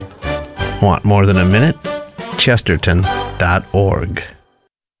Want more than a minute? Chesterton.org.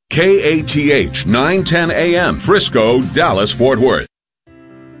 KATH 910 AM, Frisco, Dallas, Fort Worth.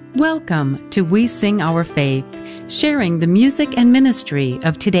 Welcome to We Sing Our Faith, sharing the music and ministry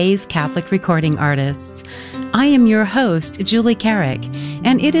of today's Catholic recording artists. I am your host, Julie Carrick,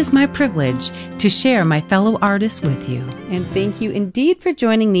 and it is my privilege to share my fellow artists with you. And thank you indeed for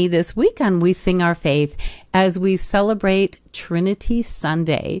joining me this week on We Sing Our Faith as we celebrate Trinity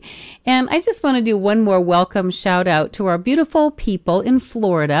Sunday. And I just want to do one more welcome shout out to our beautiful people in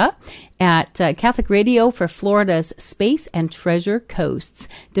Florida at Catholic Radio for Florida's Space and Treasure Coasts,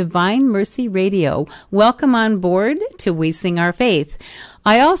 Divine Mercy Radio. Welcome on board to We Sing Our Faith.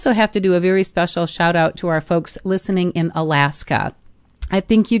 I also have to do a very special shout out to our folks listening in Alaska. I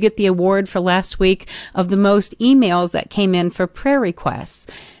think you get the award for last week of the most emails that came in for prayer requests.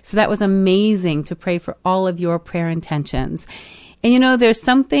 So that was amazing to pray for all of your prayer intentions. And you know, there's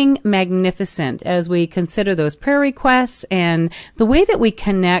something magnificent as we consider those prayer requests and the way that we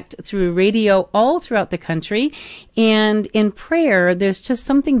connect through radio all throughout the country. And in prayer, there's just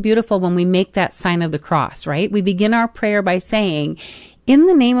something beautiful when we make that sign of the cross, right? We begin our prayer by saying, "In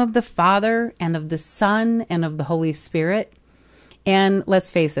the name of the Father and of the Son and of the Holy Spirit." And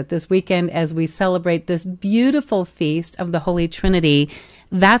let's face it, this weekend, as we celebrate this beautiful feast of the Holy Trinity,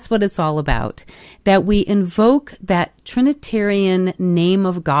 that's what it's all about. That we invoke that Trinitarian name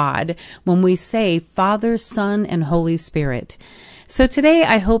of God when we say Father, Son, and Holy Spirit. So today,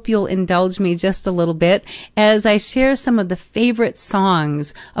 I hope you'll indulge me just a little bit as I share some of the favorite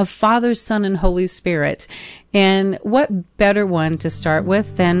songs of Father, Son, and Holy Spirit. And what better one to start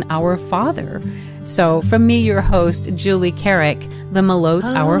with than Our Father? So from me, your host, Julie Carrick, the Malot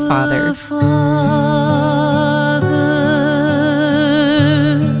Our Father.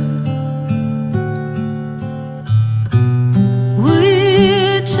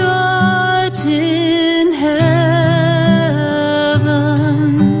 Which art in heaven,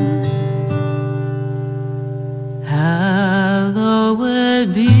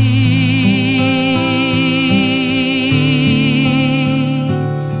 hallowed be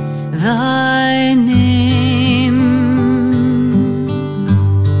thy name.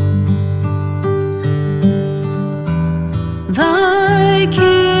 Thy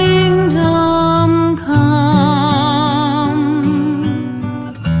kingdom come,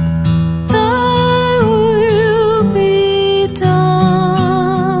 thy will be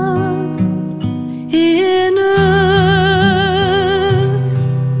done in earth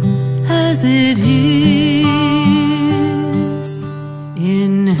as it is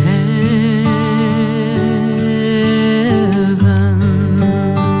in heaven.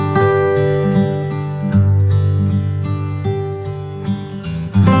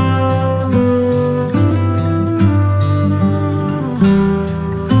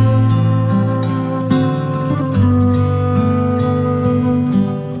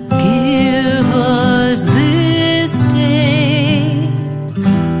 Give us this day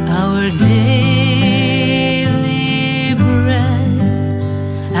our daily bread,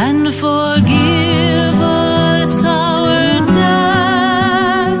 and forgive us our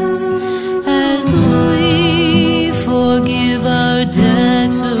debts as we forgive our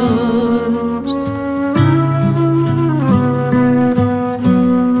debtors.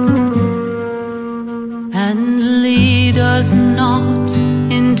 And lead us not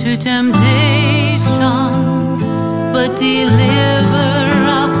into temptation, but deliver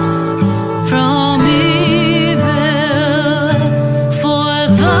us from evil. For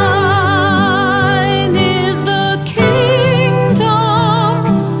thine is the kingdom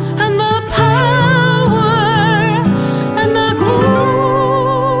and the power and the glory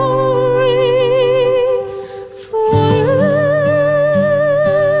forever.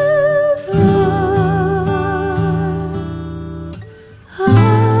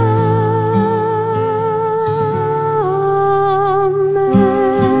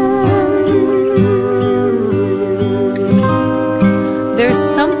 There's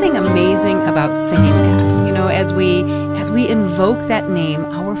something amazing about singing that, you know, as we invoke that name,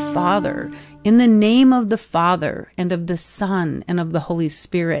 our Father, in the name of the Father and of the Son and of the Holy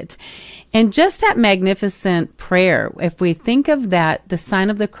Spirit. And just that magnificent prayer, if we think of that, the sign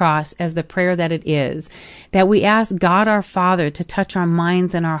of the cross as the prayer that it is, that we ask God our Father to touch our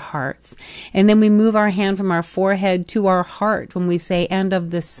minds and our hearts. And then we move our hand from our forehead to our heart when we say, and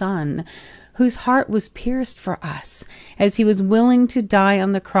of the Son, whose heart was pierced for us, as he was willing to die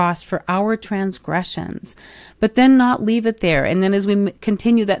on the cross for our transgressions, but then not leave it there. And then as we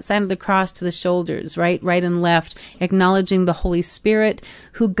continue that side of the cross to the shoulders, right and left, acknowledging the Holy Spirit,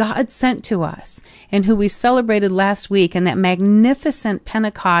 who God sent to us and who we celebrated last week, and that magnificent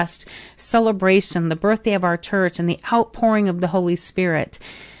Pentecost celebration, the birthday of our church and the outpouring of the Holy Spirit.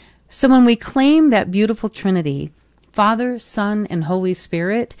 So when we claim that beautiful Trinity, Father, Son, and Holy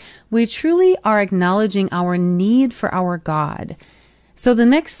Spirit, we truly are acknowledging our need for our God. So the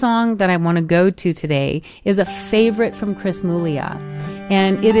next song that I want to go to today is a favorite from Chris Muglia,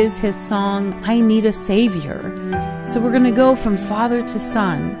 and it is his song, I Need a Savior. So we're going to go from Father to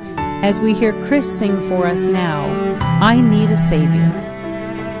Son as we hear Chris sing for us now, I Need a Savior.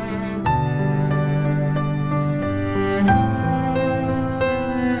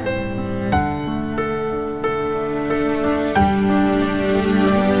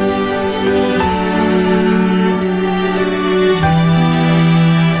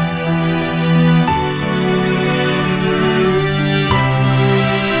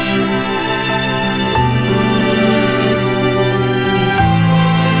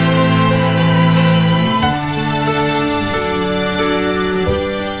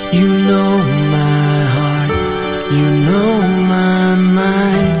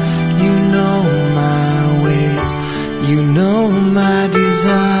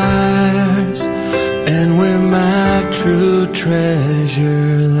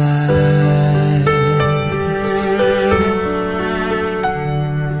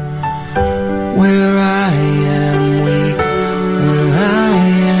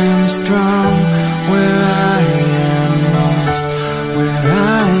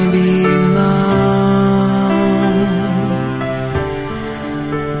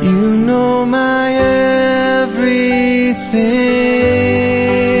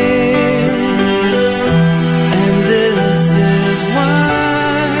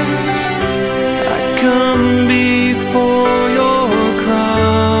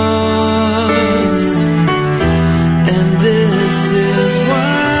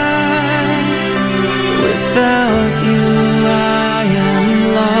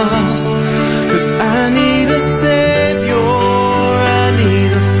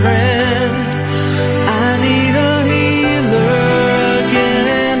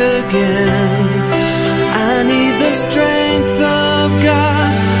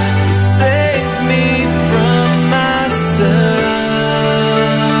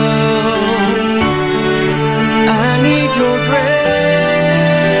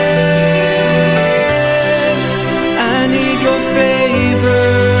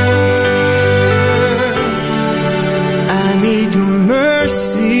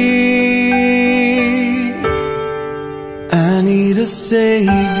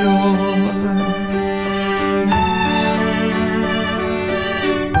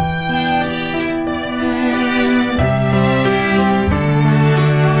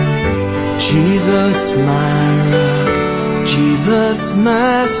 Jesus, my rock, Jesus,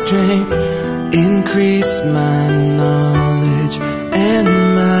 my strength, increase my knowledge and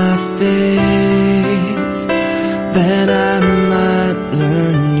my faith, that I might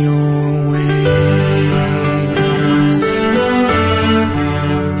learn your ways.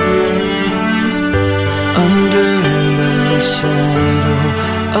 Under the shadow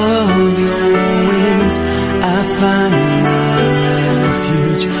of your wings, I find my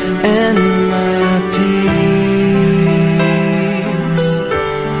refuge and my peace.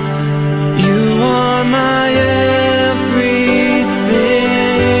 You are my everything,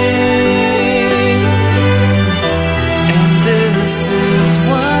 and this is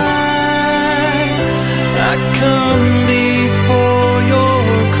why I come before your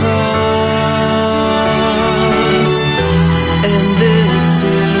cross, and this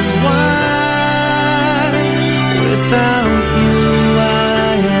is why without you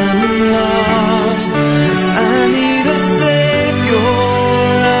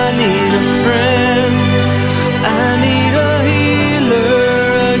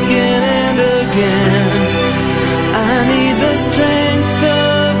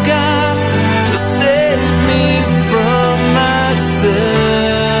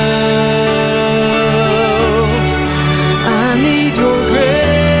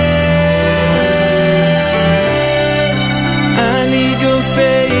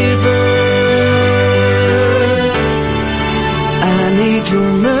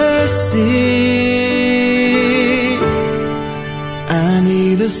your mercy, I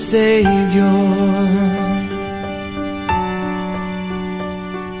need a Savior.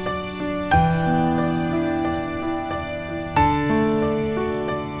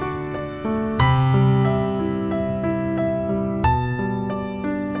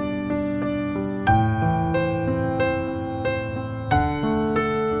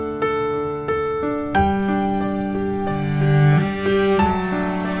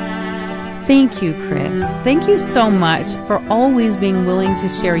 Thank you, Chris. Thank you so much for always being willing to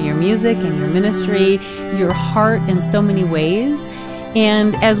share your music and your ministry, your heart in so many ways.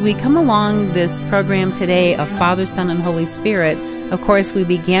 And as we come along this program today of Father, Son, and Holy Spirit, of course, we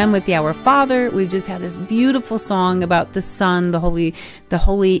began with the Our Father. We've just had this beautiful song about the Son, the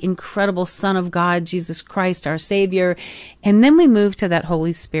holy, incredible Son of God, Jesus Christ, our Savior. And then we moved to that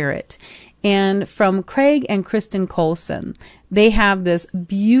Holy Spirit. And from Craig and Kristen Colson, they have this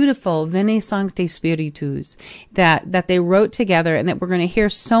beautiful Veni Sancte Spiritus that they wrote together and that we're going to hear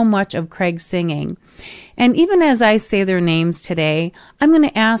so much of Craig singing. And even as I say their names today, I'm going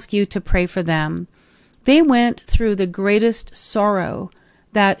to ask you to pray for them. They went through the greatest sorrow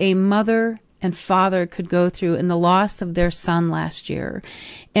that a mother and father could go through in the loss of their son last year.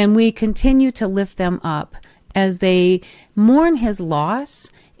 And we continue to lift them up as they mourn his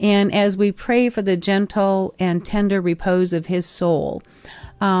loss and as we pray for the gentle and tender repose of his soul.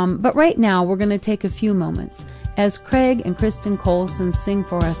 But right now, we're going to take a few moments as Craig and Kristen Colson sing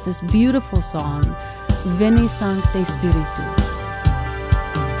for us this beautiful song, Veni Sancte Spiritus.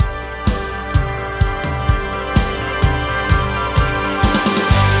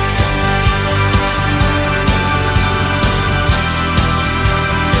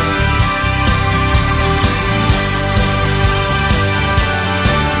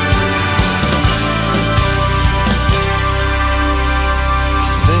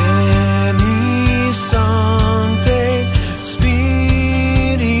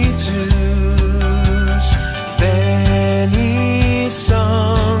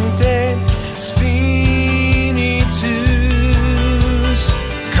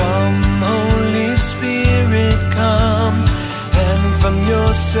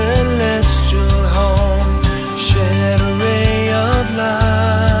 Celestial home, shed a ray of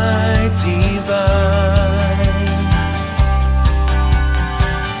light divine.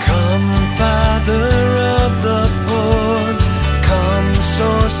 Come, Father of the poor, come,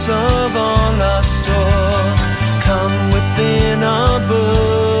 source of all our store, come within our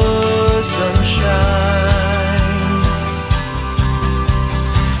bosom shine.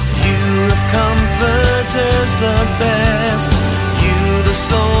 You have comforters the best, the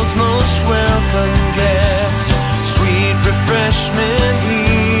soul's most welcome guest, sweet refreshment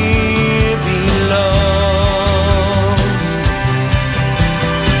here below.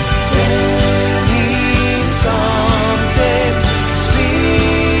 Veni Sancte Spiritus,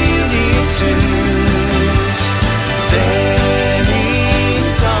 Veni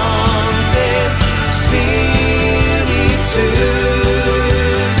Sancte Spiritus.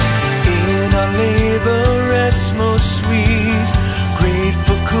 In our labor rest most sweet,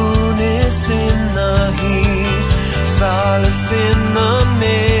 grateful coolness in the heat, solace in the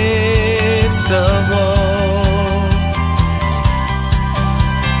midst of woe.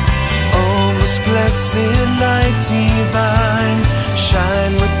 Oh, most blessed light divine,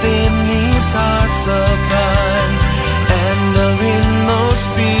 shine within these hearts of thine, and our inmost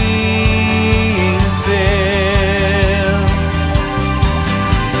being filled.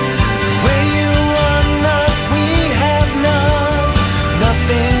 Where you are not, we have not,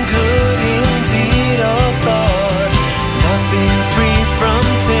 nothing good indeed or thought, nothing free from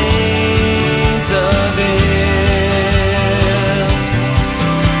taint of ill.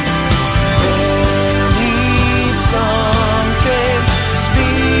 Veni Sancte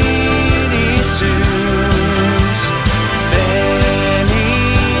Spiritus, Veni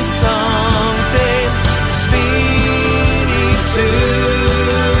Sancte Spiritus.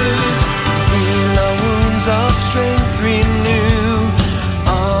 Heal our wounds, our strength renew,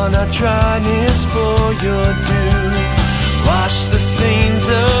 on our dryness for your due. Wash the stains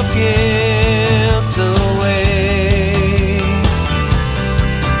of guilt away.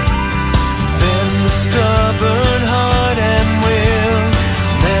 Bend the stubborn heart and will,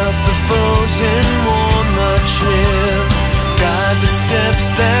 melt the frozen, warm the chill, guide the steps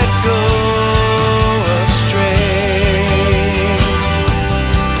that go astray.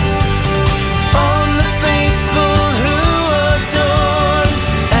 On the faithful who adore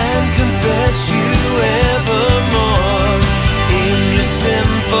and confess you evermore, in your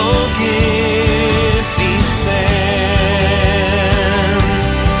sinful gift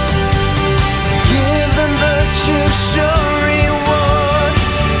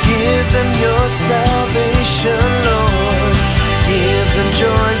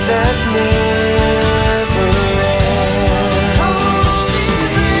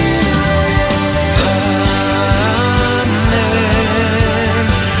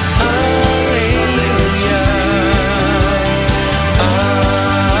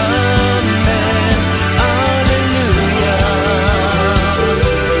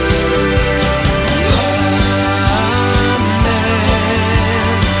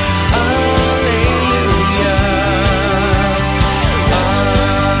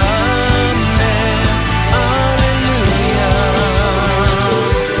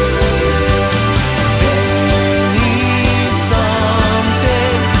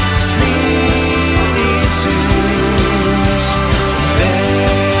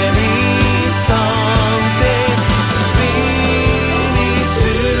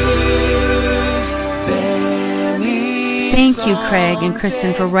Craig and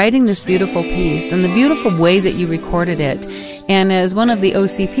Kristen for writing this beautiful piece and the beautiful way that you recorded it. And as one of the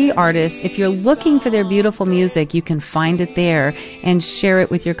OCP artists, if you're looking for their beautiful music, you can find it there and share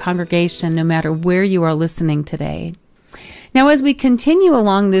it with your congregation no matter where you are listening today. Now, as we continue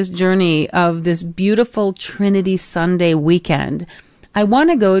along this journey of this beautiful Trinity Sunday weekend, I want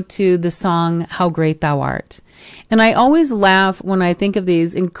to go to the song, How Great Thou Art. And I always laugh when I think of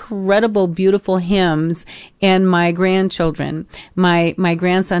these incredible, beautiful hymns and my grandchildren, my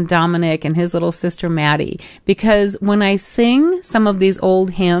grandson Dominic and his little sister Maddie, because when I sing some of these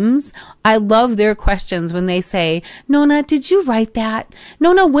old hymns, I love their questions when they say, Nona, did you write that?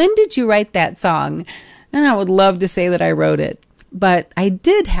 Nona, when did you write that song? And I would love to say that I wrote it, but I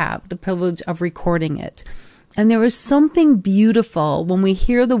did have the privilege of recording it. And there is something beautiful when we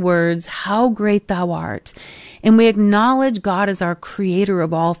hear the words, how great thou art. And we acknowledge God as our creator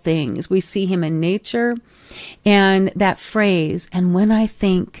of all things. We see him in nature. And that phrase, and when I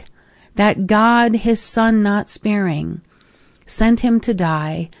think that God, his son not sparing, sent him to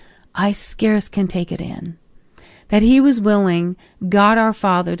die, I scarce can take it in. That he was willing, God our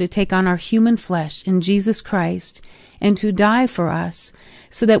Father, to take on our human flesh in Jesus Christ and to die for us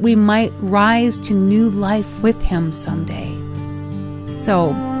so that we might rise to new life with him someday.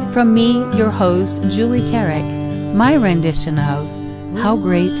 So, from me, your host, Julie Carrick, my rendition of How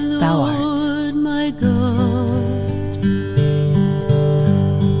Great Thou Art. Lord, my God,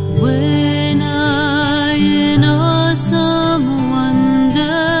 when I in awesome wonder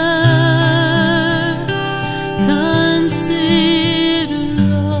consider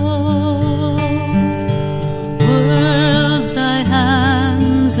all worlds thy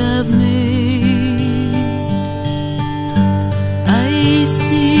hands have made, I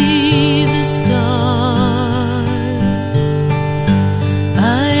see the stars,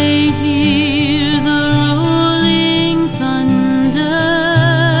 I hear the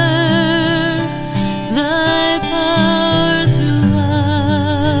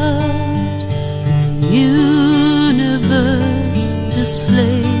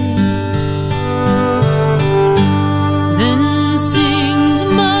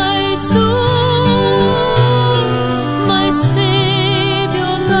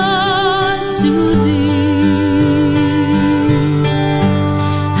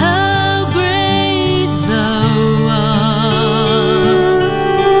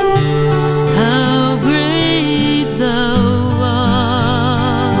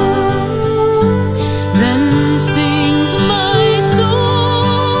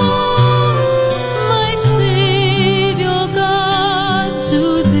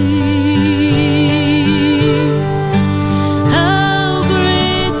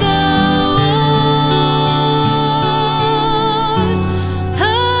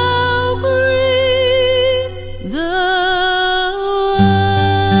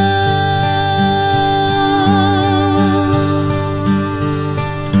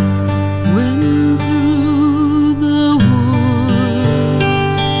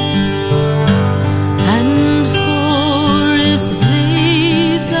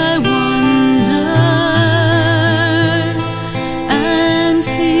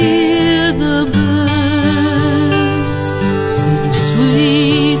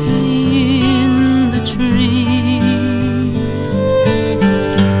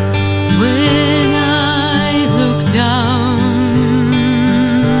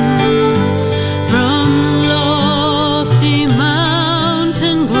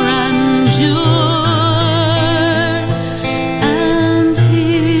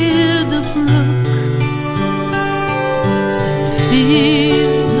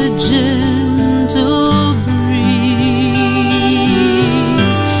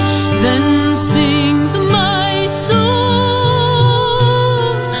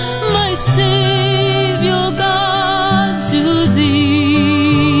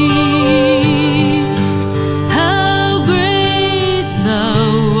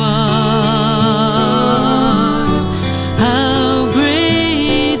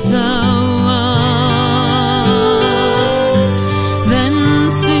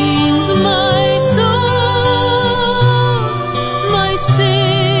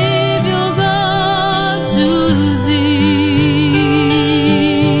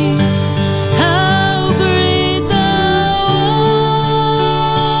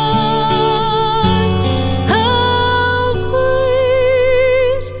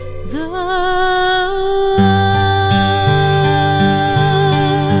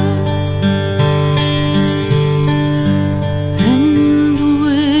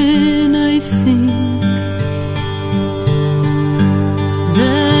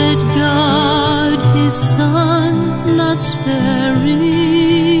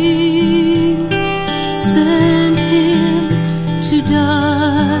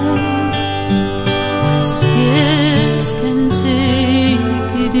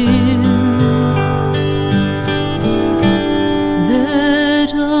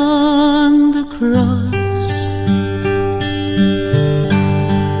on the cross,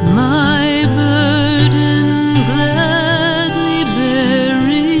 my burden gladly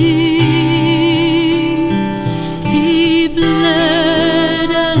bearing, he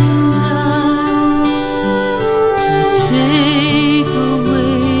bled and died to take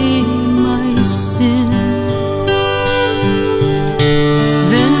away my sin.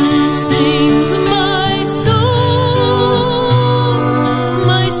 Then sings my soul,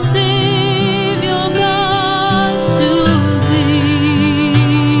 my Savior God, to thee.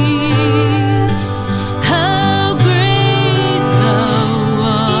 How great thou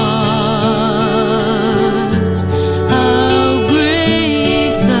art, how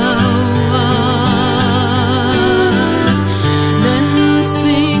great thou art. Then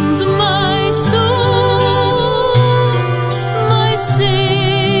sings my soul, my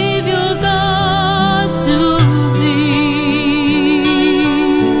Savior God, to thee.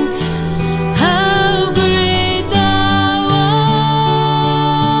 How great thou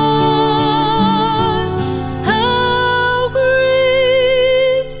art, how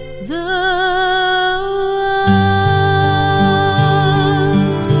great thou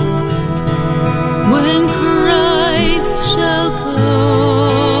art. When Christ shall come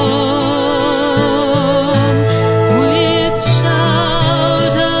with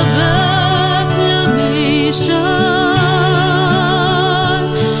shout of acclamation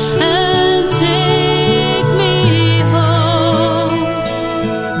and take me home,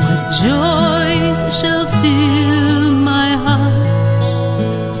 what joys shall fill my heart?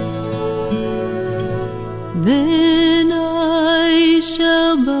 Then I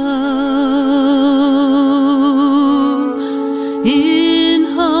shall bow in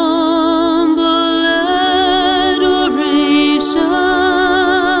humble adoration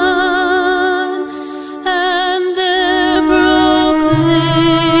and there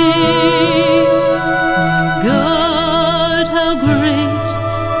proclaim, my God, how great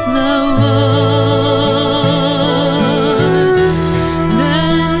thou art.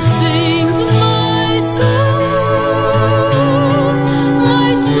 Then sings my soul,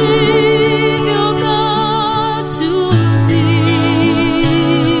 my Savior God, to thee.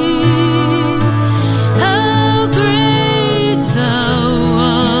 How great thou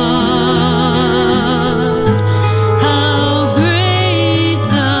art, how great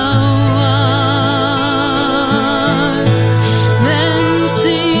thou art. Then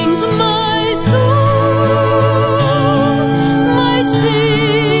sings my soul, my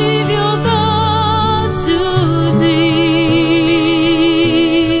Savior God, to thee.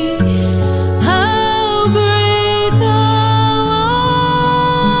 How great thou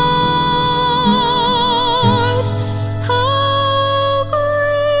art, how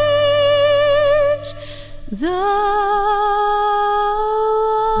great thou art.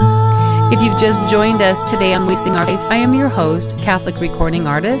 If you've just joined us today on We Sing Our Faith, I am your host, Catholic recording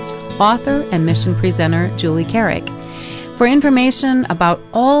artist, author, and mission presenter, Julie Carrick. For information about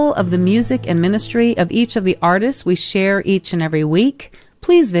all of the music and ministry of each of the artists we share each and every week,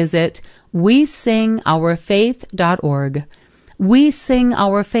 please visit wesingourfaith.org.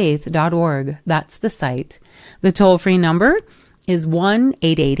 wesingourfaith.org. That's the site. The toll-free number is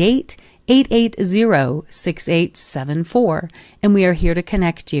 1-888-880-6874, and we are here to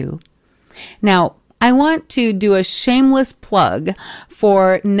connect you. Now, I want to do a shameless plug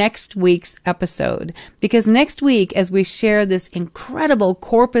for next week's episode, because next week, as we share this incredible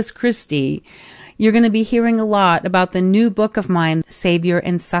Corpus Christi, you're going to be hearing a lot about the new book of mine, Savior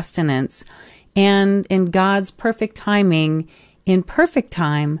and Sustenance, and in God's perfect timing, in perfect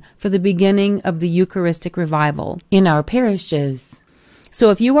time for the beginning of the Eucharistic revival in our parishes. So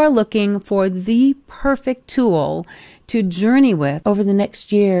if you are looking for the perfect tool to journey with over the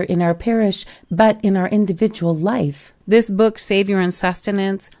next year in our parish, but in our individual life, this book, Savior and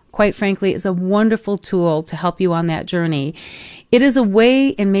Sustenance, quite frankly, is a wonderful tool to help you on that journey. It is a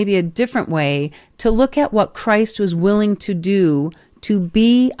way, and maybe a different way, to look at what Christ was willing to do to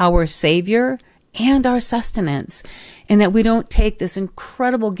be our Savior and our sustenance, and that we don't take this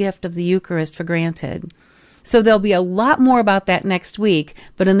incredible gift of the Eucharist for granted. So there'll be a lot more about that next week,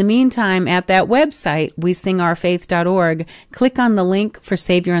 but in the meantime, at that website, wesingourfaith.org, click on the link for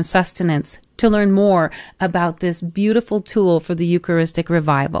Savior and Sustenance to learn more about this beautiful tool for the Eucharistic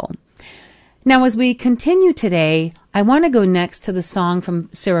revival. Now, as we continue today, I want to go next to the song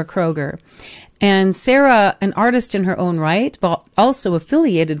from Sarah Kroger. And Sarah, an artist in her own right, but also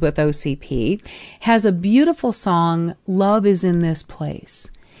affiliated with OCP, has a beautiful song, Love is in This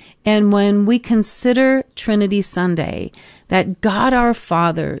Place. And when we consider Trinity Sunday, that God our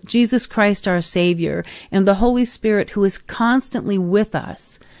Father, Jesus Christ our Savior, and the Holy Spirit who is constantly with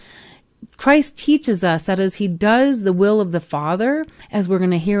us, Christ teaches us that as he does the will of the Father, as we're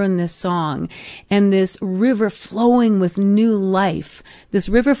going to hear in this song, and this river flowing with new life,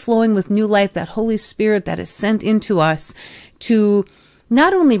 that Holy Spirit that is sent into us to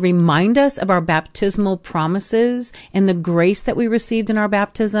not only remind us of our baptismal promises and the grace that we received in our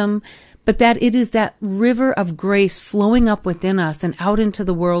baptism, but that it is that river of grace flowing up within us and out into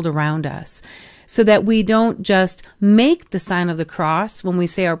the world around us, so that we don't just make the sign of the cross when we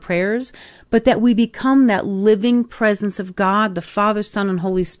say our prayers, but that we become that living presence of God, the Father, Son, and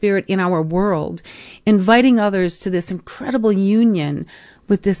Holy Spirit in our world, inviting others to this incredible union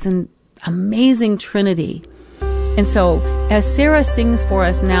with this amazing Trinity. And so, as Sarah sings for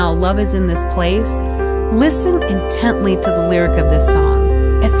us now, Love is in This Place, listen intently to the lyric of this song.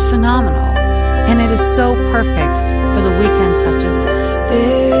 It's phenomenal, and it is so perfect for the weekend such as this.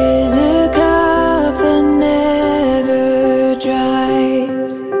 There is a cup that never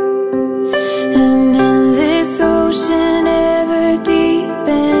dries, and in this ocean ever deep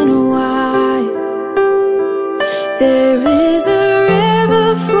and wide, there is a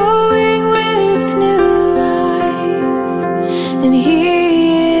river flowing with new life, and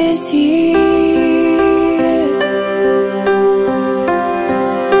he is here.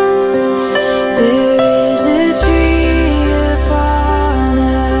 There is a tree upon a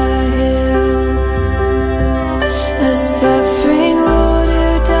hill, a suffering Lord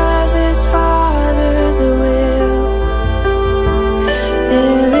who does his Father's will.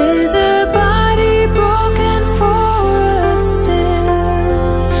 There is a body broken for us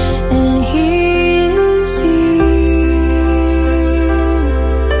still, and he is here.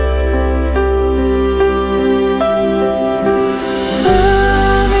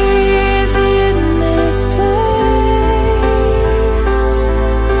 Love is in this place.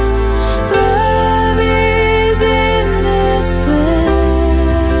 Love is in this place.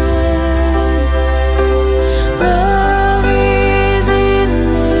 Love is in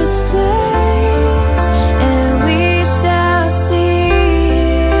this place, and we shall see him.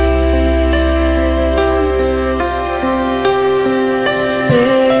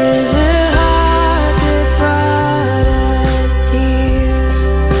 There's a heart that brought us here,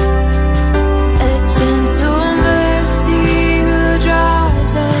 a gentle mercy who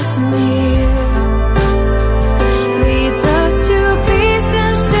draws us near, leads us to peace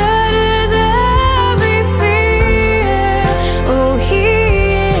and shatters every fear. Oh, he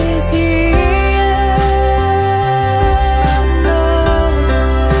is here. Love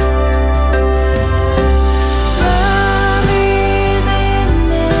is in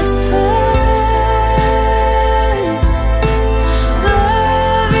this place.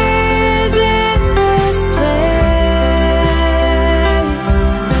 Love is in this place.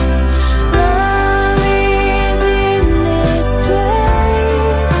 Love is in this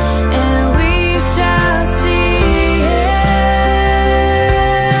place, and we shall see him.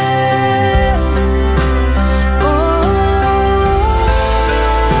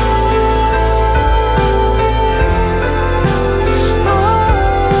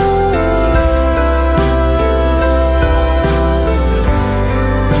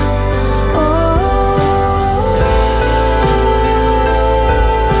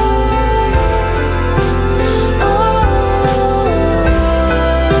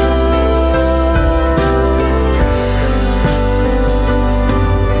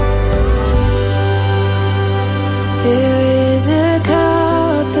 There is a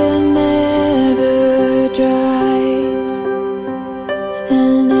cup that never dries,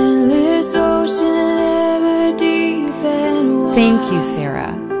 an endless ocean ever deep and wide. Thank you,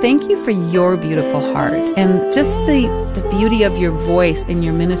 Sarah. Thank you for your beautiful heart and just the beauty of your voice in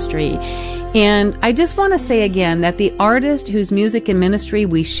your ministry. And I just want to say again that the artist whose music and ministry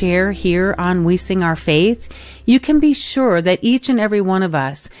we share here on We Sing Our Faith, you can be sure that each and every one of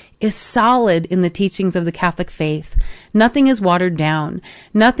us is solid in the teachings of the Catholic faith. Nothing is watered down.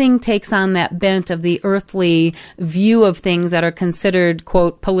 Nothing takes on that bent of the earthly view of things that are considered,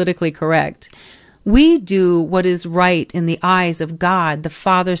 quote, politically correct. We do what is right in the eyes of God, the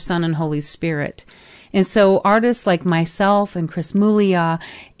Father, Son, and Holy Spirit. And so artists like myself and Chris Mulia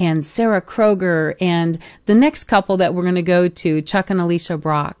and Sarah Kroger and the next couple that we're going to go to, Chuck and Alicia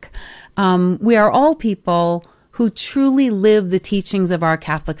Brock, we are all people who truly live the teachings of our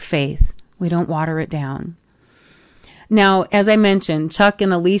Catholic faith. We don't water it down. Now, as I mentioned, Chuck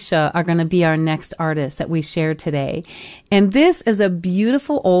and Alicia are going to be our next artists that we share today. And this is a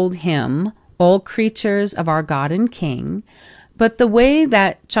beautiful old hymn, All Creatures of Our God and King, But the way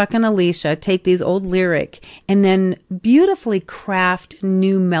that Chuck and Alicia take these old lyric and then beautifully craft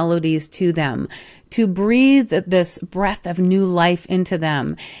new melodies to them, to breathe this breath of new life into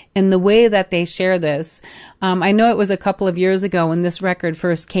them, and the way that they share this. I know it was a couple of years ago when this record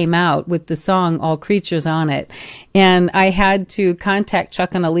first came out with the song All Creatures on it. And I had to contact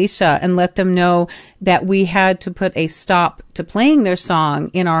Chuck and Alicia and let them know that we had to put a stop to playing their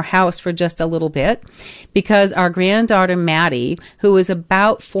song in our house for just a little bit, because our granddaughter Maddie, who was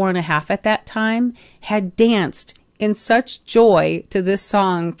about 4.5 at that time, had danced in such joy to this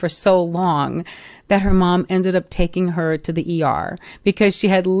song for so long that her mom ended up taking her to the ER because she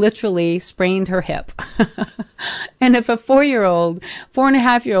had literally sprained her hip. And if a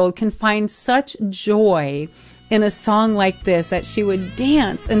 4.5-year-old can find such joy in a song like this, that she would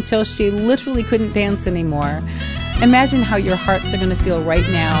dance until she literally couldn't dance anymore, imagine how your hearts are going to feel right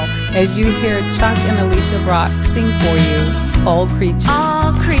now as you hear Chuck and Alicia Brock sing for you, All Creatures.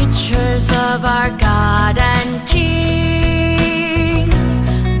 All creatures of our God and King,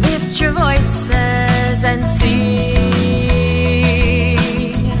 lift your voices and sing.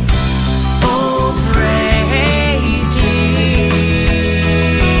 Oh, praise ye.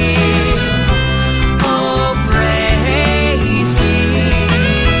 Oh, praise ye.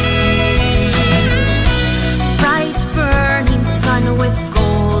 Bright burning sun with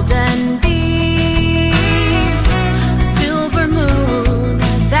golden beams, silver moon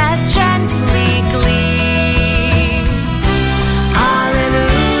that gently gleams.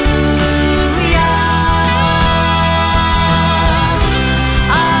 Hallelujah.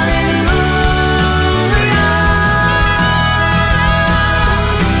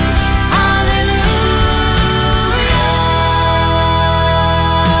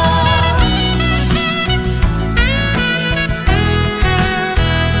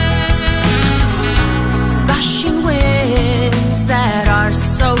 Rushing winds that are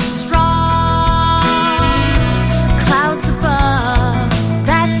so strong, clouds above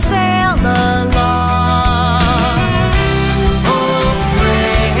that sail along. Oh,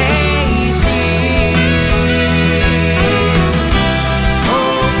 praise thee.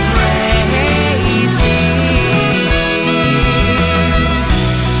 Oh, praise thee.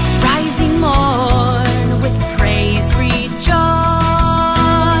 Rising morn with praise rejoice,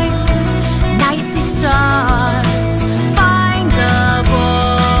 nightly stars find a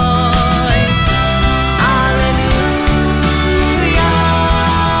voice. Hallelujah.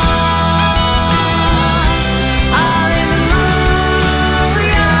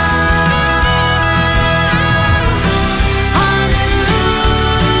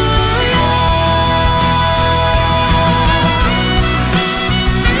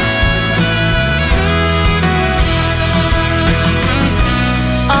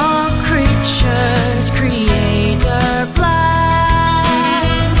 All creatures Creator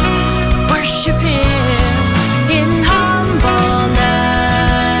bless, worship Him in humbleness.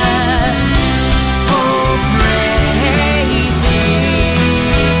 Oh, praise ye.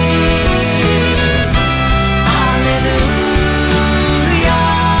 Hallelujah.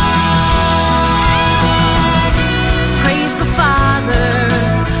 Praise the Father,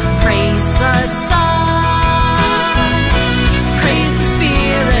 praise the Son, praise the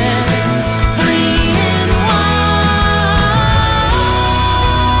Spirit, three in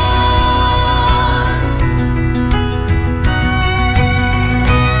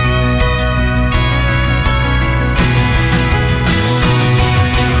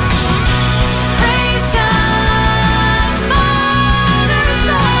Praise God, Father,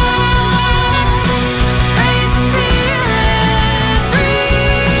 Son, praise the Spirit, three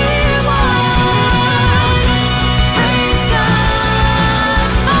in one. Praise God,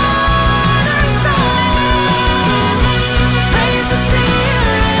 Father, Son, praise the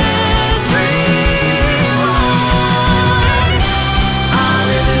Spirit, three in one.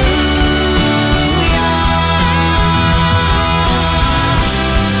 Hallelujah.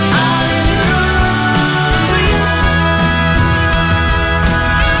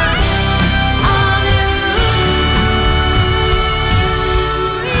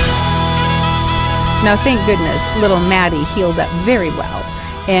 Now, thank goodness, little Maddie healed up very well.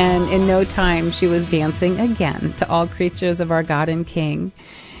 And in no time, she was dancing again to All Creatures of Our God and King.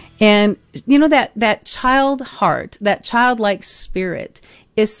 And, you know, that child heart, that childlike spirit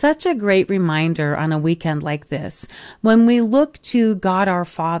is such a great reminder on a weekend like this. When we look to God our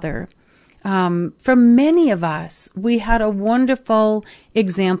Father, for many of us, we had a wonderful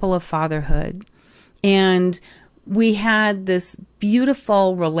example of fatherhood. And we had this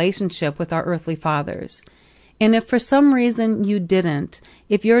beautiful relationship with our earthly fathers. And if for some reason you didn't,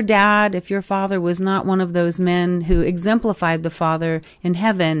 if your dad, if your father was not one of those men who exemplified the Father in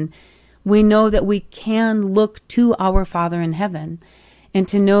heaven, we know that we can look to our Father in heaven and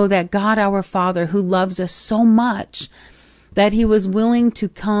to know that God, our Father, who loves us so much, that he was willing to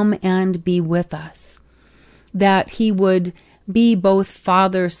come and be with us, that he would be both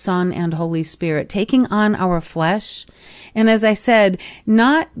Father, Son, and Holy Spirit, taking on our flesh. And as I said,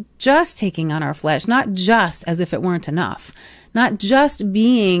 not just taking on our flesh, not just as if it weren't enough, not just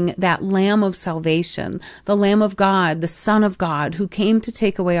being that Lamb of salvation, the Lamb of God, the Son of God, who came to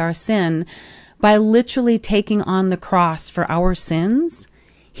take away our sin by literally taking on the cross for our sins.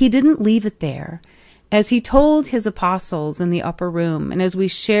 He didn't leave it there. As he told his apostles in the upper room, and as we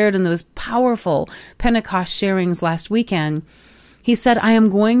shared in those powerful Pentecost sharings last weekend, he said, I am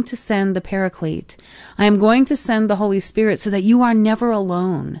going to send the Paraclete. I am going to send the Holy Spirit so that you are never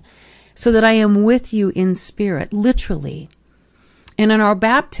alone, so that I am with you in spirit, literally. And in our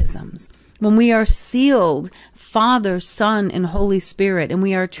baptisms, when we are sealed, Father, Son, and Holy Spirit, and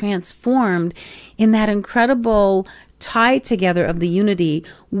we are transformed in that incredible tie together of the unity,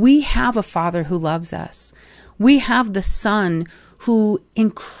 we have a Father who loves us. We have the Son who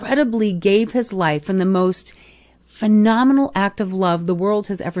incredibly gave his life in the most phenomenal act of love the world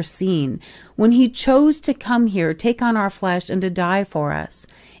has ever seen, when he chose to come here, take on our flesh, and to die for us,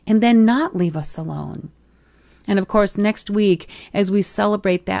 and then not leave us alone. And of course, next week, as we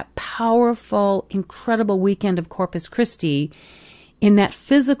celebrate that powerful, incredible weekend of Corpus Christi, in that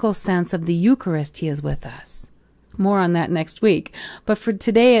physical sense of the Eucharist, he is with us. More on that next week. But for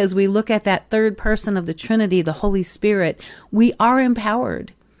today, as we look at that third person of the Trinity, the Holy Spirit, we are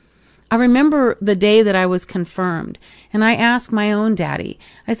empowered. I remember the day that I was confirmed, and I asked my own daddy.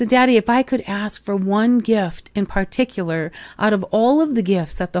 I said, Daddy, if I could ask for one gift in particular out of all of the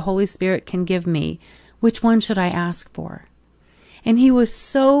gifts that the Holy Spirit can give me, which one should I ask for? And he was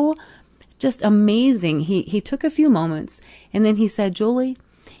so just amazing. He took a few moments, and then he said, Julie,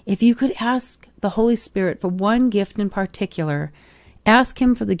 if you could ask the Holy Spirit for one gift in particular, ask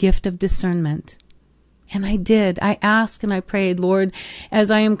him for the gift of discernment. And I did. I asked and I prayed, Lord,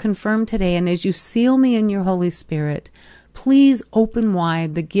 as I am confirmed today and as you seal me in your Holy Spirit, please open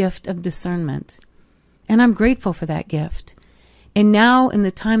wide the gift of discernment. And I'm grateful for that gift. And now in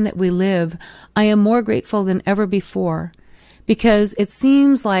the time that we live, I am more grateful than ever before, because it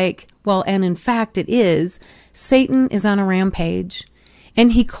seems like, well, and in fact it is, Satan is on a rampage.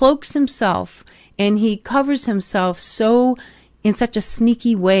 And he cloaks himself and he covers himself in such a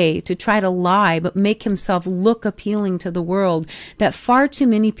sneaky way to try to lie, but make himself look appealing to the world, that far too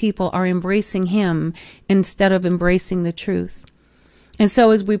many people are embracing him instead of embracing the truth. And so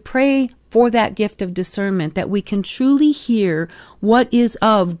as we pray for that gift of discernment, that we can truly hear what is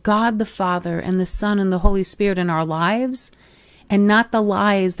of God the Father and the Son and the Holy Spirit in our lives, and not the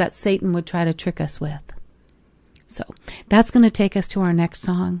lies that Satan would try to trick us with. So that's going to take us to our next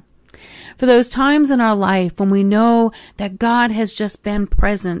song. For those times in our life when we know that God has just been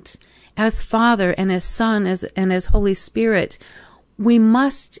present as Father and as Son and as Holy Spirit, we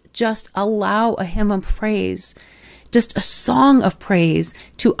must just allow a hymn of praise, just a song of praise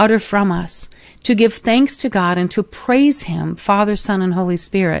to utter from us, to give thanks to God and to praise him, Father, Son, and Holy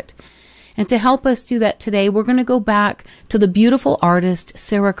Spirit. And to help us do that today, we're going to go back to the beautiful artist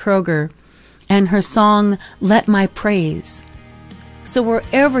Sarah Kroger and her song, Let My Praise. So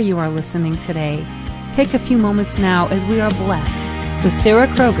wherever you are listening today, take a few moments now as we are blessed with Sarah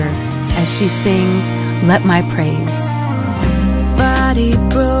Kroger as she sings, Let My Praise. Body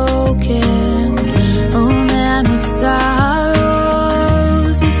broken, oh man of sorrows,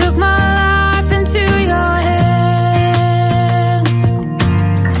 you took my life into your hands.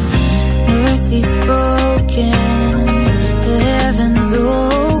 Mercy spoken, the heavens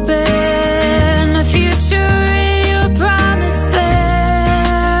open.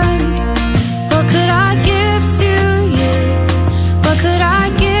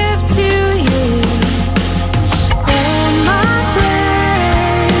 Let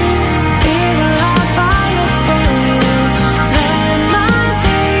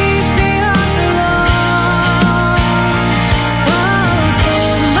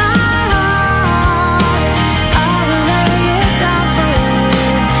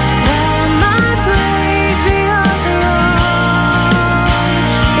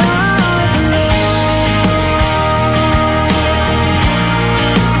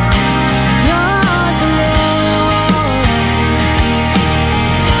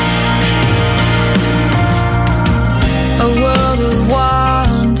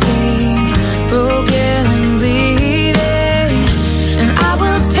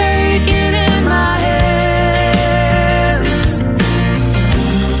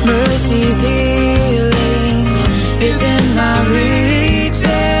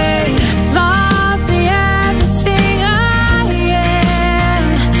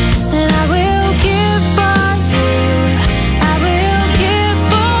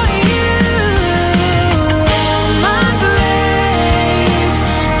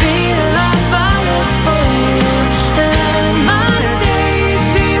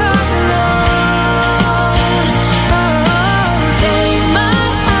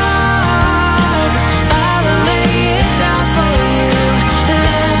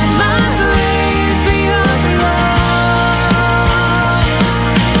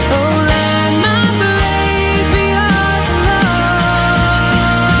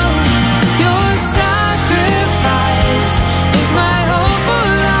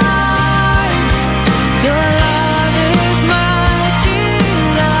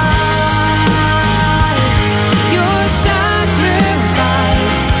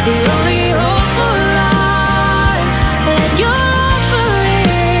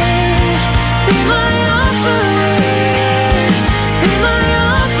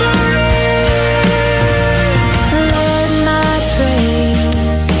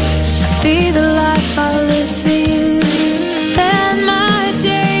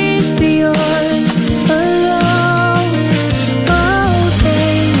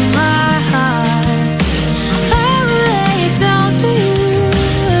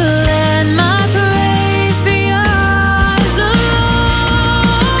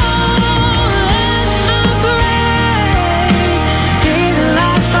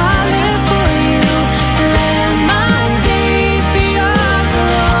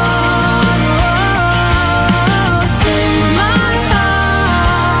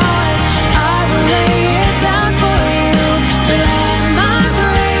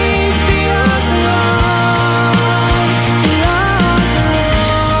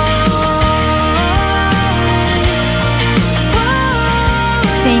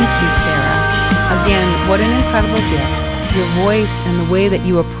What an incredible gift. Your voice and the way that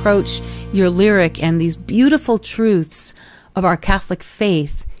you approach your lyric and these beautiful truths of our Catholic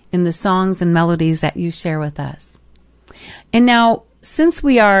faith in the songs and melodies that you share with us. And now, since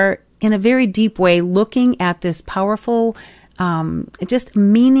we are in a very deep way looking at this powerful, just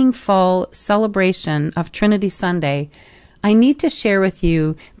meaningful celebration of Trinity Sunday, I need to share with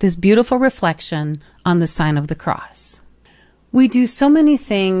you this beautiful reflection on the sign of the cross. We do so many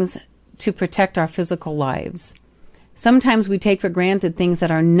things to protect our physical lives. Sometimes we take for granted things that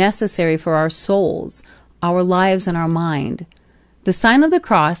are necessary for our souls, our lives, and our mind. The sign of the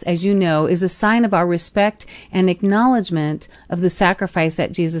cross, as you know, is a sign of our respect and acknowledgement of the sacrifice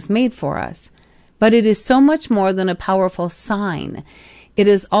that Jesus made for us. But it is so much more than a powerful sign. It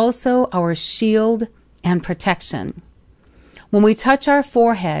is also our shield and protection. When we touch our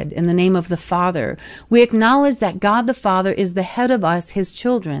forehead in the name of the Father, we acknowledge that God the Father is the head of us, his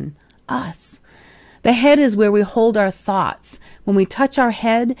children, us. The head is where we hold our thoughts. When we touch our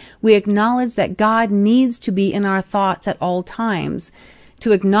head, we acknowledge that God needs to be in our thoughts at all times,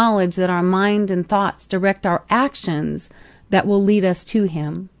 to acknowledge that our mind and thoughts direct our actions that will lead us to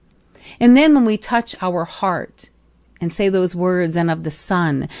him. And then when we touch our heart and say those words, and of the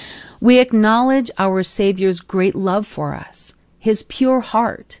Son, we acknowledge our Savior's great love for us, his pure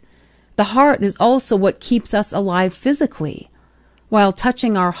heart. The heart is also what keeps us alive physically. While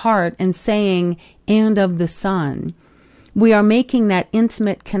touching our heart and saying, and of the Son, we are making that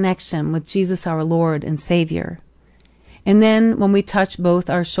intimate connection with Jesus our Lord and Savior. And then when we touch both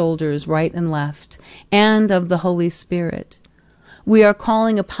our shoulders, right and left, and of the Holy Spirit, we are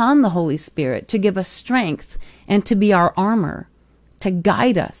calling upon the Holy Spirit to give us strength and to be our armor, to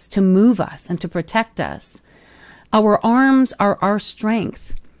guide us, to move us, and to protect us. Our arms are our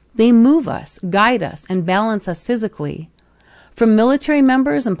strength. They move us, guide us, and balance us physically. From military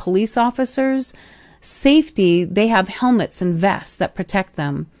members and police officers, safety, they have helmets and vests that protect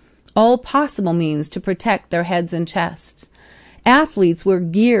them, all possible means to protect their heads and chests. Athletes wear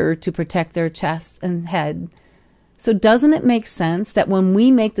gear to protect their chest and head. So doesn't it make sense that when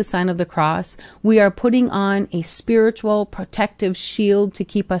we make the sign of the cross, we are putting on a spiritual protective shield to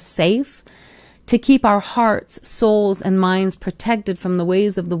keep us safe, to keep our hearts, souls, and minds protected from the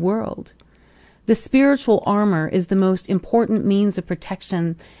ways of the world? The spiritual armor is the most important means of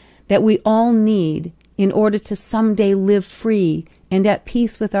protection that we all need in order to someday live free and at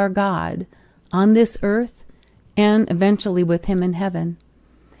peace with our God on this earth and eventually with him in heaven.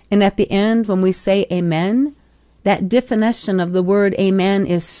 And at the end, when we say amen, that definition of the word amen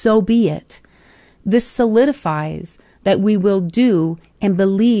is so be it. This solidifies that we will do and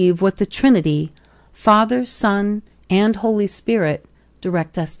believe what the Trinity, Father, Son, and Holy Spirit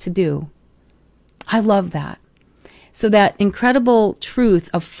direct us to do. I love that. So that incredible truth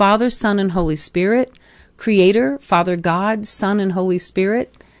of Father, Son, and Holy Spirit, Creator, Father God, Son, and Holy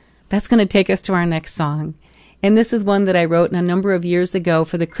Spirit, that's going to take us to our next song. And this is one that I wrote a number of years ago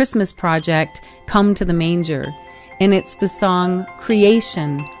for the Christmas project, Come to the Manger. And it's the song,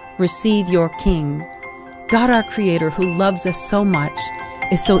 Creation, Receive Your King. God, our Creator, who loves us so much,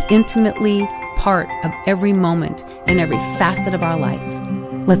 is so intimately part of every moment and every facet of our life.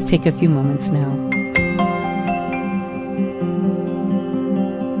 Let's take a few moments now.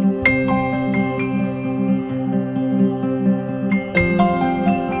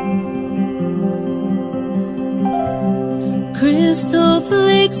 Crystal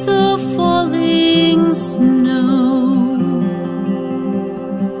flakes of falling snow,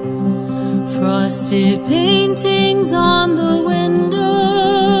 frosted paintings on the windows.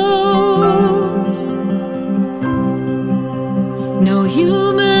 No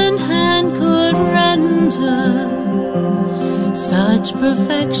human hand could render such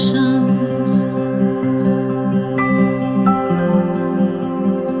perfection.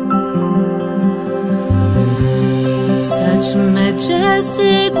 Such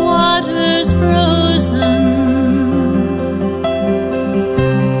majestic waters frozen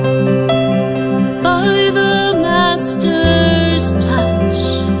by the Master's touch.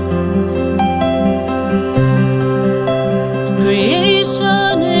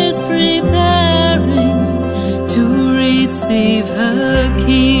 Creation is preparing to receive her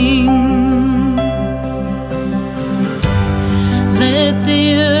King. Let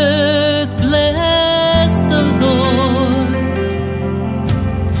the earth bless the Lord.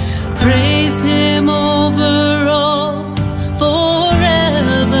 Praise him over all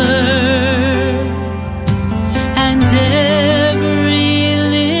forever. And every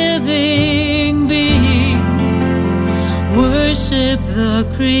living being worship the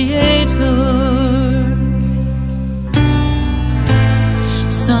Creator.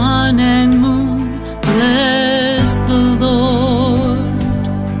 Sun and moon, bless the Lord.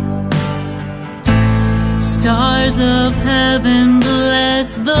 Stars of heaven,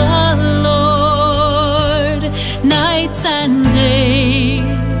 bless the Lord. Nights and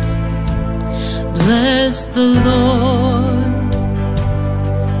days, bless the Lord.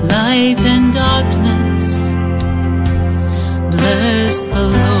 Light and darkness, bless the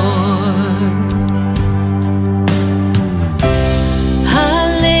Lord.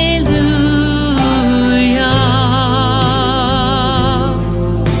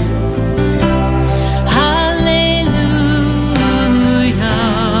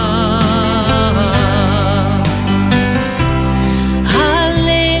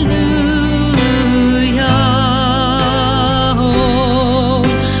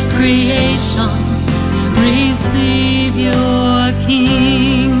 Receive your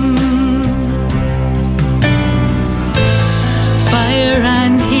King. Fire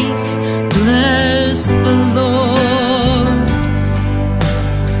and heat, bless the Lord.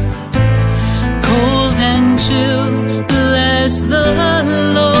 Cold and chill, bless the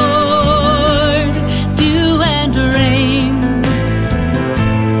Lord. Dew and rain,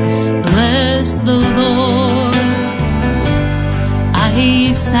 bless the Lord.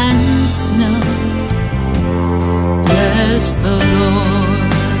 Ice and snow, bless the Lord.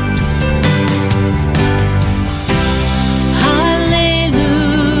 Hallelujah.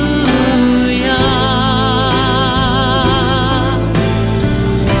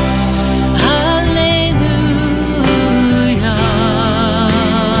 Hallelujah.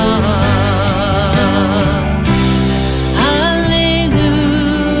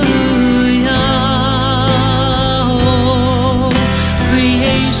 Hallelujah. Oh,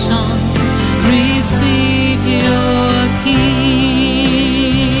 creation, receive your King.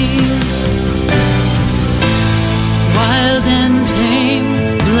 Wild and tame,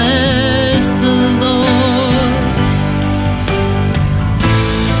 bless the Lord.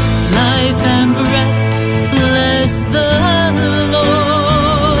 Life and breath, bless the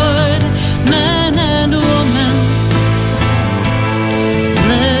Lord. Man and woman,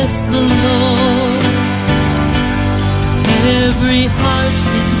 bless the Lord. Every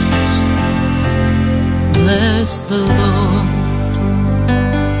heartbeat, bless the Lord.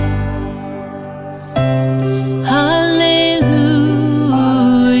 Hallelujah.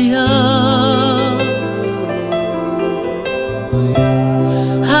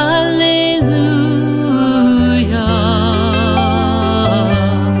 Hallelujah.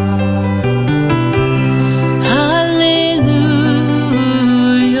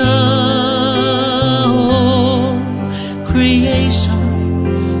 Hallelujah. Oh, creation,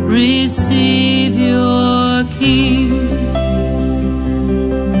 receive your King.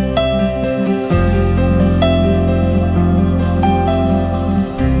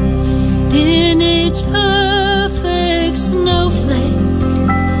 In each perfect snowflake,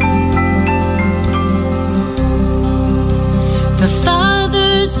 the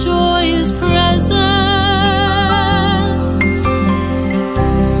Father's joy is present.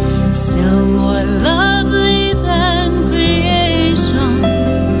 Still more lovely than creation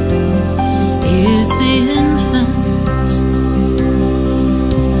is the infant.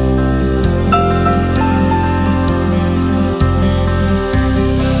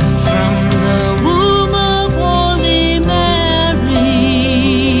 From the womb of Holy Mary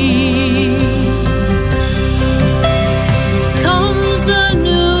comes the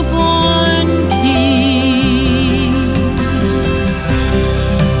newborn King.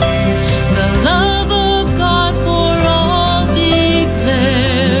 The love of God for all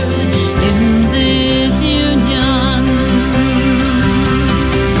declared in this union.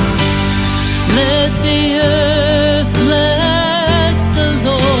 Let the earth bless the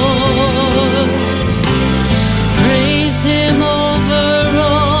Lord. Praise Him over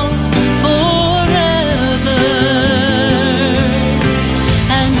all forever.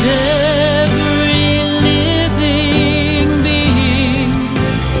 And every living being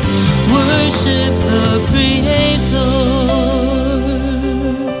worship the Creator.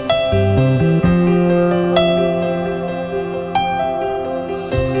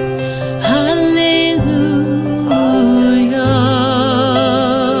 Hallelujah.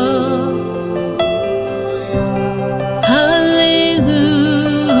 Hallelujah.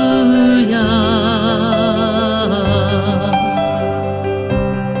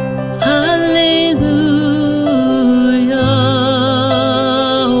 Hallelujah.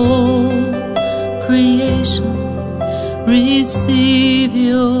 Oh, creation, receive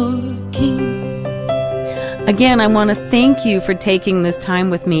your King. Again, I want to thank you for taking this time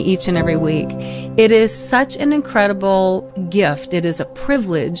with me each and every week. It is such an incredible gift. It is a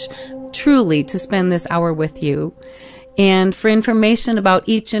privilege truly to spend this hour with you. And for information about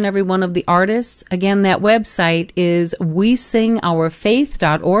each and every one of the artists, again, that website is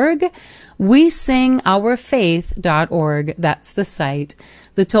wesingourfaith.org. wesingourfaith.org. That's the site.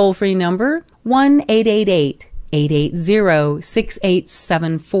 The toll-free number,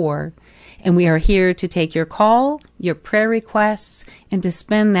 1-888-880-6874. And we are here to take your call, your prayer requests, and to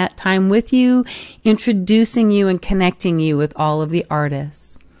spend that time with you, introducing you and connecting you with all of the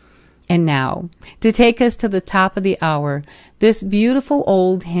artists. And now, to take us to the top of the hour, this beautiful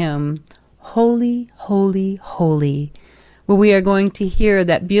old hymn, Holy, Holy, Holy, where we are going to hear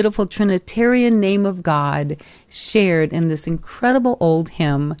that beautiful Trinitarian name of God shared in this incredible old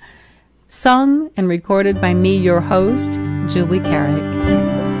hymn, sung and recorded by me, your host, Julie Carrick.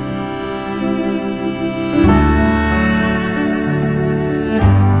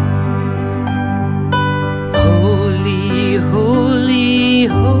 Holy, holy,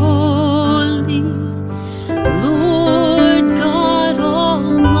 holy, Lord God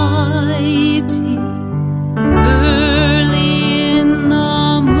Almighty, early in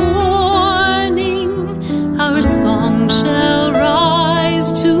the morning our song shall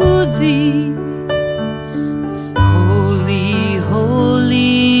rise to Thee. Holy,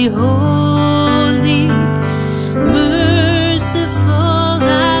 holy, holy, merciful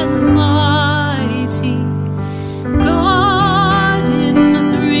and mighty, God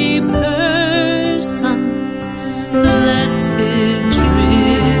in three persons, blessed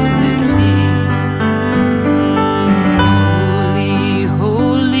Trinity. Holy,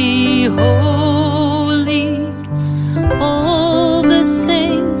 holy, holy, all the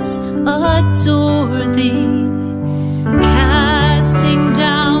saints adore Thee, casting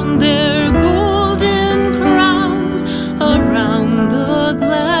down their golden crowns around the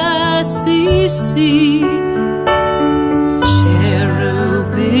glassy sea.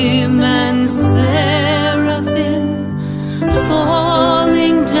 Cherubim and seraphim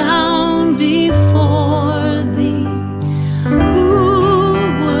falling down before Thee, who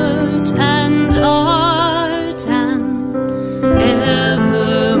wert and art and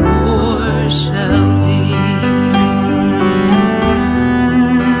evermore shall be.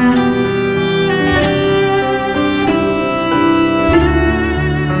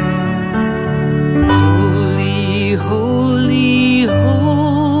 Holy, holy,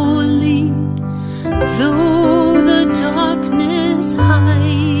 holy, though the darkness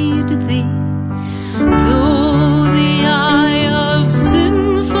hide Thee, though the eye of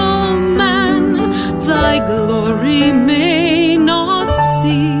sinful man Thy glory may not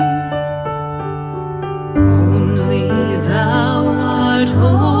see, only Thou art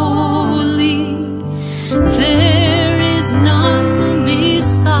holy, there is none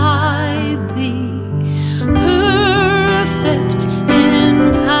beside Thee, perfect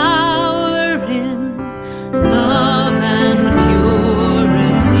in power, in love and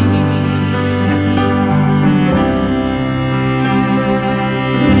purity.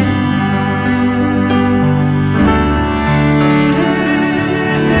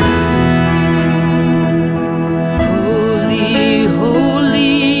 Holy,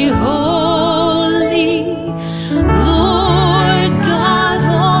 holy, holy, Lord God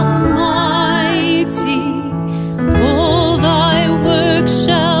Almighty, all Thy works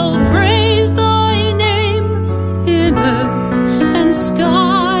shall praise Thy name in earth and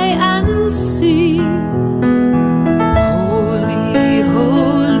sky and sea. Holy,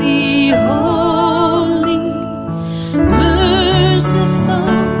 holy, holy, merciful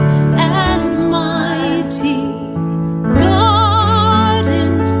and mighty, God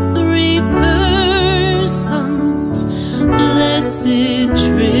in three persons, blessed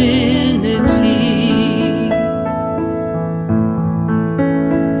Trinity.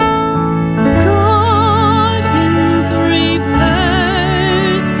 God in three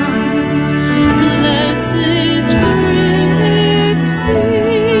persons, blessed Trinity.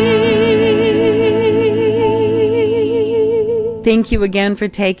 Thank you again for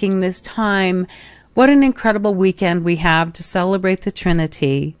taking this time. What an incredible weekend we have to celebrate the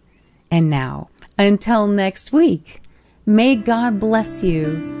Trinity. And now, until next week, may God bless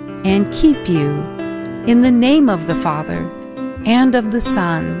you and keep you in the name of the Father, and of the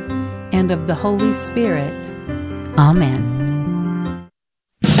Son, and of the Holy Spirit. Amen.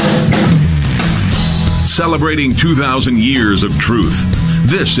 Celebrating 2,000 years of truth.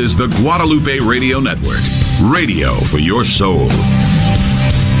 This is the Guadalupe Radio Network. Radio for your soul.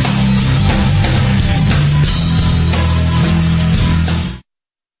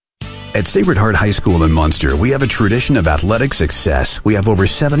 At Sacred Heart High School in Munster, we have a tradition of athletic success. We have over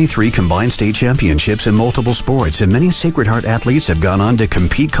 73 combined state championships in multiple sports, and many Sacred Heart athletes have gone on to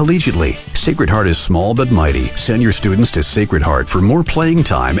compete collegiately. Sacred Heart is small but mighty. Send your students to Sacred Heart for more playing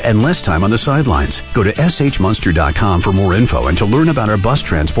time and less time on the sidelines. Go to shmunster.com for more info and to learn about our bus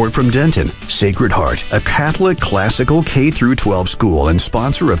transport from Denton. Sacred Heart, a Catholic classical K-12 school and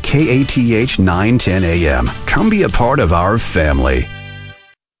sponsor of KATH 910 AM. Come be a part of our family.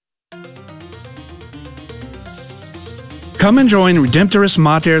 Come and join Redemptoris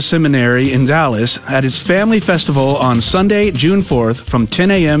Mater Seminary in Dallas at its Family Festival on Sunday, June 4th from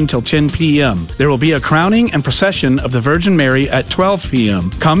 10 a.m. till 10 p.m. There will be a crowning and procession of the Virgin Mary at 12 p.m.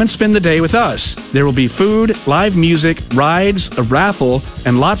 Come and spend the day with us. There will be food, live music, rides, a raffle,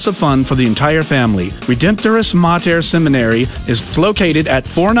 and lots of fun for the entire family. Redemptoris Mater Seminary is located at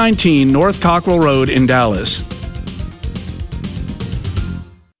 419 North Cockrell Road in Dallas.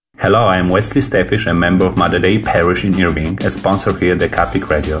 Hello, I am Wesley Steffish, a member of Mother Day Parish in Irving, a sponsor here at the Catholic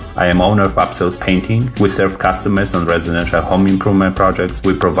Radio. I am owner of Absolute Painting. We serve customers on residential home improvement projects.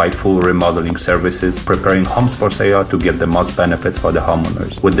 We provide full remodeling services, preparing homes for sale to get the most benefits for the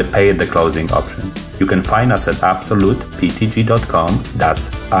homeowners, with the pay at the closing option. You can find us at absoluteptg.com, that's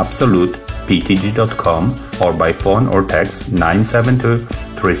absoluteptg.com, or by phone or text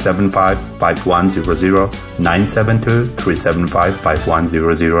 972-375-5100,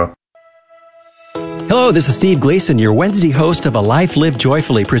 972-375-5100. Hello, this is Steve Gleason, your Wednesday host of A Life Lived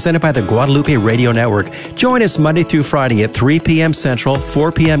Joyfully, presented by the Guadalupe Radio Network. Join us Monday through Friday at 3 p.m. Central,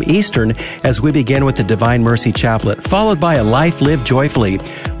 4 p.m. Eastern, as we begin with the Divine Mercy Chaplet, followed by A Life Lived Joyfully.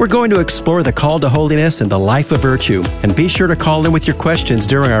 We're going to explore the call to holiness and the life of virtue. And be sure to call in with your questions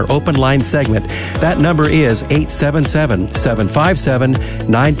during our open line segment. That number is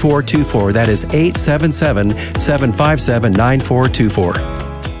 877-757-9424. That is 877-757-9424.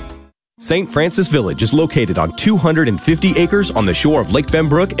 St. Francis Village is located on 250 acres on the shore of Lake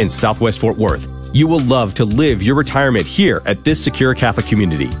Benbrook in southwest Fort Worth. You will love to live your retirement here at this secure Catholic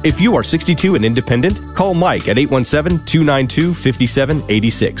community. If you are 62 and independent, call Mike at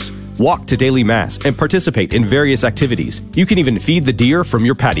 817-292-5786. Walk to daily mass and participate in various activities. You can even feed the deer from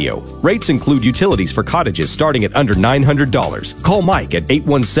your patio. Rates include utilities for cottages starting at under $900. Call Mike at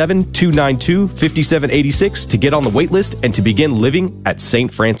 817-292-5786 to get on the wait list and to begin living at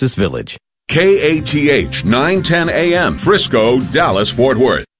St. Francis Village. KATH 910 AM, Frisco, Dallas, Fort Worth.